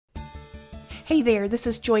Hey there, this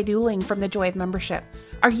is Joy Dooling from The Joy of Membership.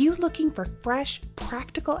 Are you looking for fresh,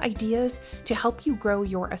 practical ideas to help you grow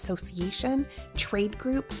your association, trade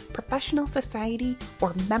group, professional society,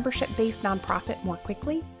 or membership-based nonprofit more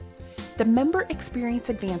quickly? The Member Experience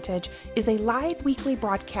Advantage is a live weekly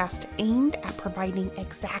broadcast aimed at providing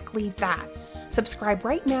exactly that. Subscribe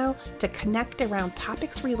right now to connect around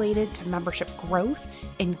topics related to membership growth,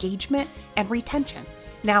 engagement, and retention.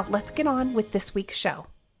 Now let's get on with this week's show.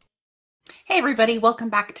 Hey everybody, welcome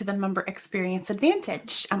back to the Member Experience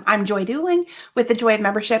Advantage. I'm Joy Dooling with the Joy of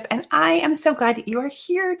Membership, and I am so glad that you are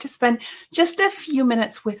here to spend just a few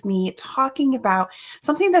minutes with me talking about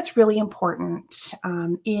something that's really important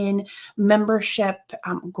in membership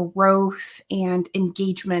growth and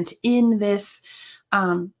engagement in this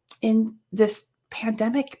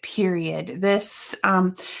pandemic period, this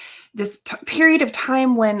period of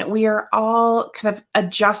time when we are all kind of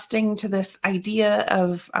adjusting to this idea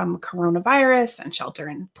of coronavirus and shelter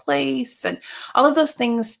in place and all of those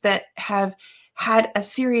things that have had a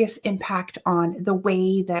serious impact on the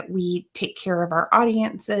way that we take care of our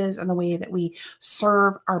audiences and the way that we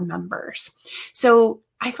serve our members. So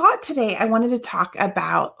I thought today I wanted to talk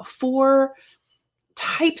about 4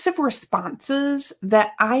 types of responses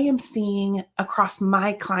that I am seeing across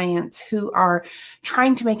my clients who are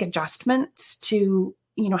trying to make adjustments to,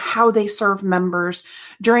 how they serve members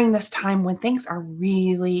during this time when things are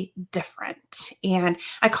really different. And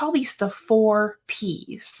I call these the 4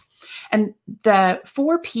 Ps. And the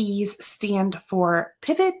 4 Ps stand for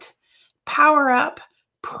pivot, power up,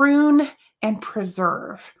 prune, and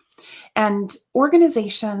preserve. And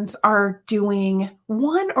organizations are doing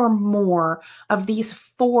one or more of these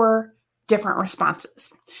 4 different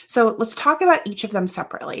responses. So let's talk about each of them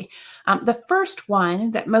separately. The first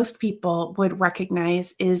one that most people would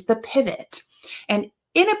recognize is the pivot. And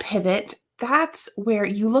in a pivot, that's where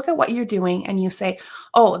you look at what you're doing and you say,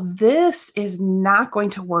 oh, this is not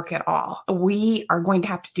going to work at all. We are going to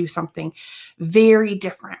have to do something very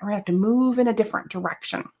different. We're going to have to move in a different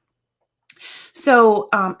direction. So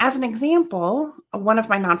as an example, one of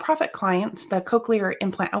my nonprofit clients, the Cochlear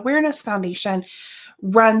Implant Awareness Foundation,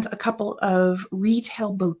 runs a couple of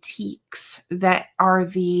retail boutiques that are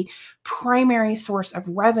the primary source of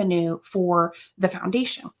revenue for the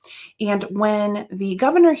foundation. And when the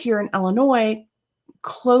governor here in Illinois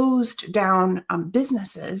closed down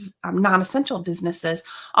businesses, non-essential businesses,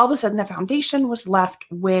 all of a sudden the foundation was left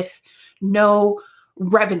with no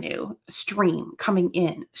revenue stream coming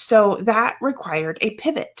in. So that required a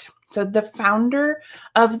pivot. So the founder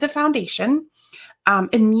of the foundation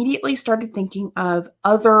immediately started thinking of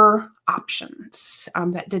other options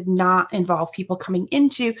that did not involve people coming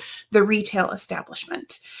into the retail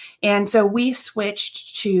establishment. And so we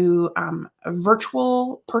switched to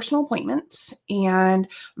virtual personal appointments and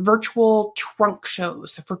virtual trunk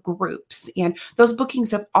shows for groups. And those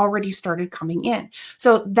bookings have already started coming in.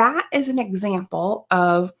 So that is an example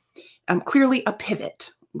of clearly a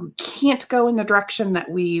pivot. We can't go in the direction that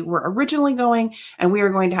we were originally going, and we are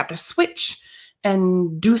going to have to switch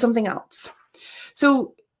and do something else.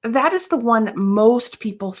 So that is the one that most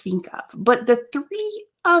people think of. But the 3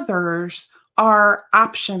 others are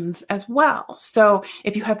options as well. So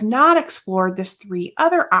if you have not explored these 3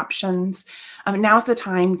 other options, now's the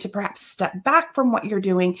time to perhaps step back from what you're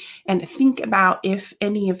doing and think about if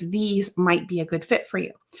any of these might be a good fit for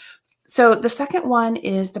you. So the second one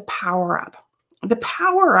is the power up. The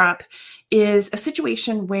power up is a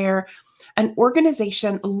situation where an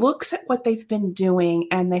organization looks at what they've been doing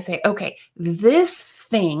and they say, okay, this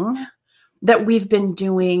thing that we've been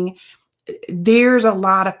doing, there's a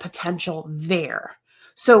lot of potential there.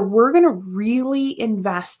 So we're going to really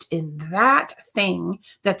invest in that thing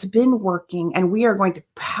that's been working, and we are going to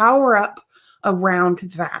power up around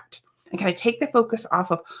that and kind of take the focus off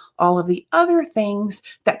of all of the other things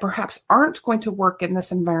that perhaps aren't going to work in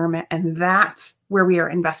this environment. And that's where we are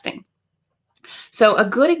investing. So a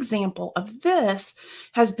good example of this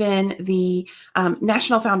has been the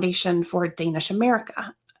National Foundation for Danish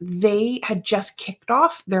America. They had just kicked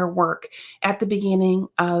off their work at the beginning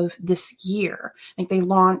of this year. I think they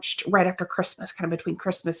launched right after Christmas, kind of between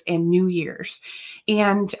Christmas and New Year's.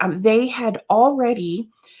 And they had already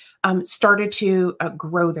started to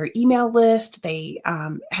grow their email list. They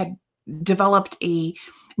had developed a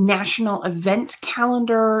national event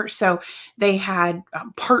calendar. So they had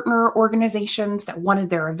partner organizations that wanted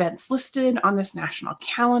their events listed on this national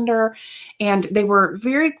calendar. And they were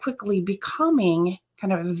very quickly becoming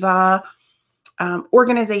kind of the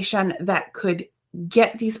organization that could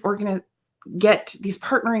get these partnering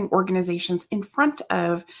organizations in front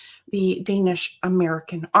of the Danish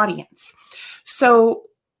American audience. So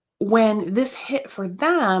when this hit for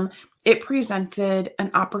them, it presented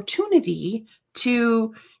an opportunity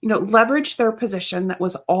to, leverage their position that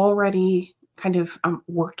was already kind of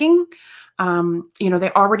working.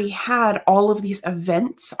 They already had all of these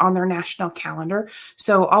events on their national calendar.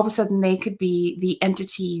 So all of a sudden they could be the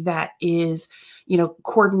entity that is,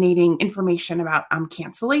 coordinating information about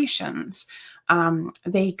cancellations.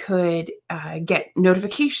 They could get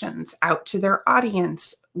notifications out to their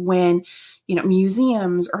audience when,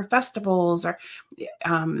 museums or festivals or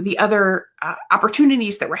the other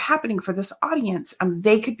opportunities that were happening for this audience.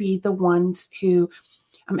 They could be the ones who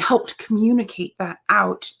helped communicate that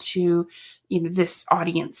out to, this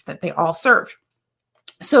audience that they all served.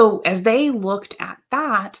 So as they looked at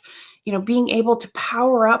that, being able to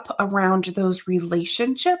power up around those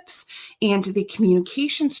relationships and the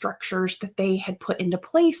communication structures that they had put into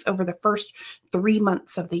place over the first 3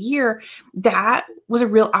 months of the year, that was a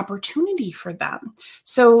real opportunity for them.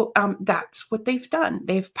 So that's what they've done.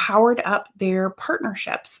 They've powered up their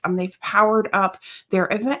partnerships. They've powered up their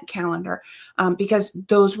event calendar because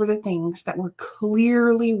those were the things that were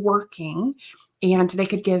clearly working, and they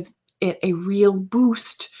could give it a real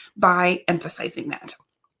boost by emphasizing that.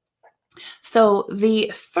 So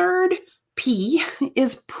the third P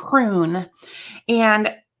is prune.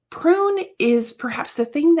 And prune is perhaps the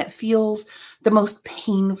thing that feels the most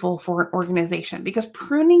painful for an organization, because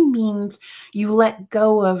pruning means you let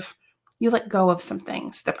go of some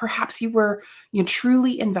things that perhaps you were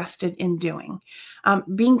truly invested in doing.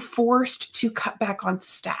 Being forced to cut back on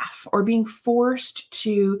staff or being forced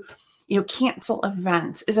to cancel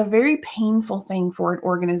events is a very painful thing for an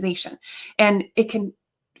organization. And it can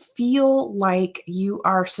feel like you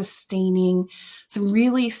are sustaining some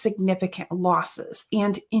really significant losses.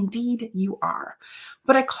 And indeed you are.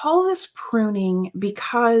 But I call this pruning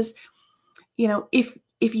because, if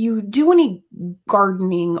you do any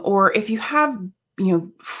gardening, or if you have,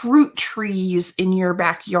 fruit trees in your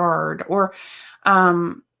backyard, or,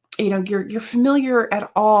 you're familiar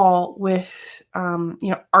at all with,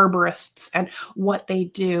 arborists and what they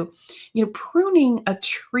do, pruning a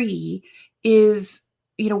tree is,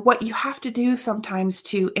 what you have to do sometimes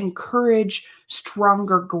to encourage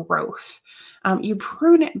stronger growth. You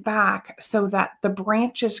prune it back so that the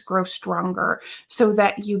branches grow stronger, so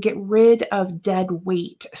that you get rid of dead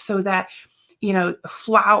weight, so that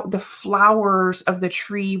the flowers of the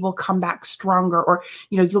tree will come back stronger, or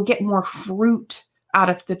you'll get more fruit out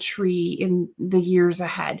of the tree in the years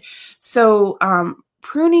ahead. So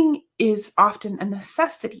pruning is often a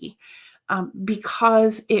necessity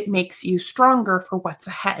because it makes you stronger for what's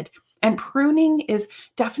ahead. And pruning is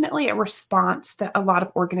definitely a response that a lot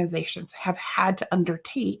of organizations have had to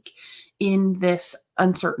undertake in this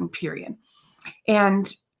uncertain period. And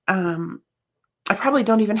I probably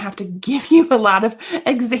don't even have to give you a lot of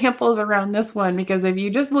examples around this one, because if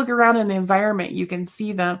you just look around in the environment, you can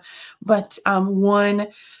see them. But one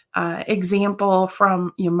example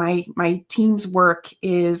from my team's work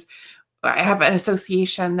is, I have an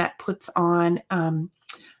association that puts on an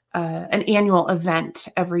annual event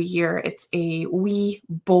every year. It's a Wii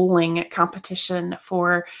bowling competition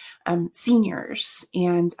for seniors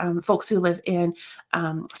and folks who live in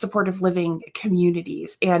supportive living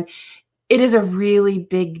communities. And it is a really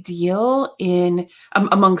big deal in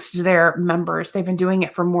amongst their members. They've been doing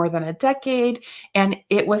it for more than a decade, and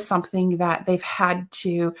it was something that they've had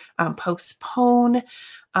to postpone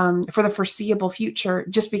for the foreseeable future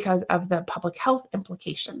just because of the public health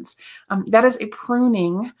implications. That is a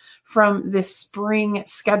pruning from this spring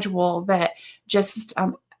schedule that just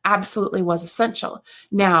absolutely was essential.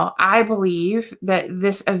 Now, I believe that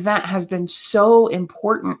this event has been so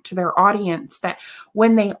important to their audience that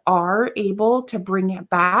when they are able to bring it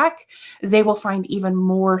back, they will find even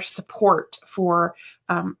more support for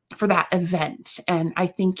that event. And I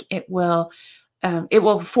think it will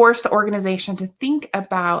force the organization to think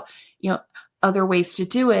about, other ways to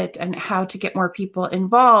do it and how to get more people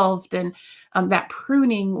involved. And that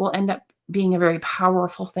pruning will end up being a very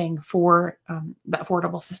powerful thing for the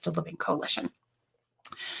Affordable Assisted Living Coalition.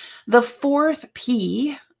 The fourth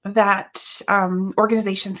P that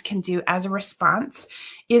organizations can do as a response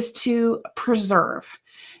is to preserve.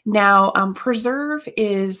 Now, preserve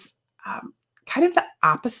is kind of the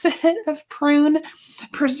opposite of prune.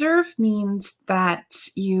 Preserve means that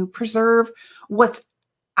you preserve what's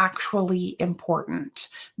actually important,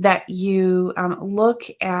 that you look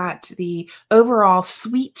at the overall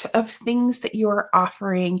suite of things that you are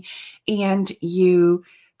offering, and you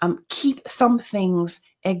keep some things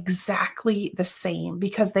exactly the same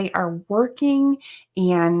because they are working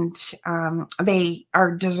and they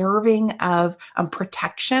are deserving of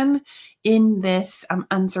protection in this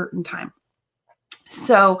uncertain time.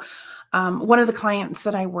 So, one of the clients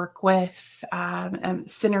that I work with,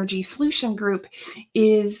 Synergy Solution Group,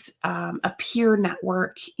 is a peer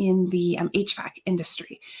network in the HVAC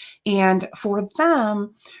industry. And for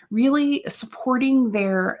them, really supporting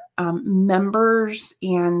their members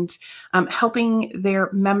and helping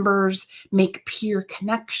their members make peer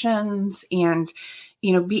connections and,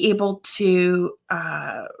 be able to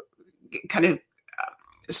kind of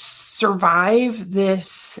survive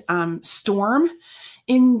this storm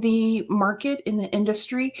in the market, in the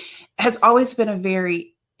industry, has always been a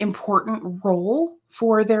very important role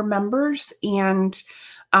for their members. And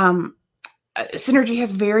Synergy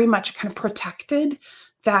has very much kind of protected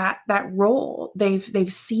that role.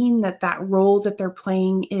 They've seen that role that they're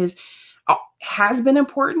playing has been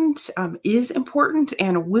important, is important,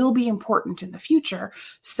 and will be important in the future.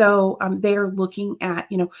 So they're looking at,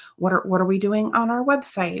 what are we doing on our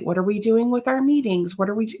website? What are we doing with our meetings?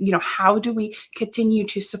 What are we, how do we continue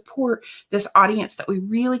to support this audience that we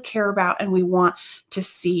really care about and we want to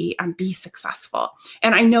see be successful?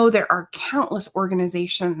 And I know there are countless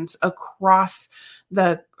organizations across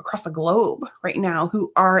the globe right now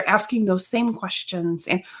who are asking those same questions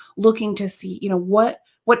and looking to see,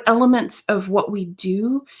 what elements of what we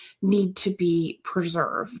do need to be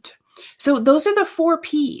preserved. So those are the 4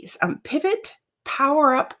 P's: pivot,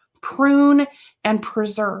 power up, prune, and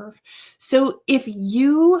preserve. So if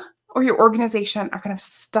you or your organization are kind of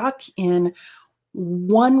stuck in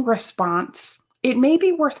one response, it may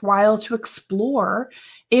be worthwhile to explore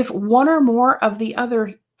if one or more of the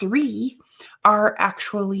other 3 are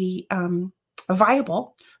actually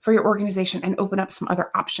viable for your organization and open up some other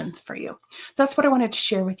options for you. So that's what I wanted to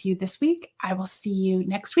share with you this week. I will see you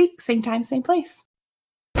next week, same time, same place.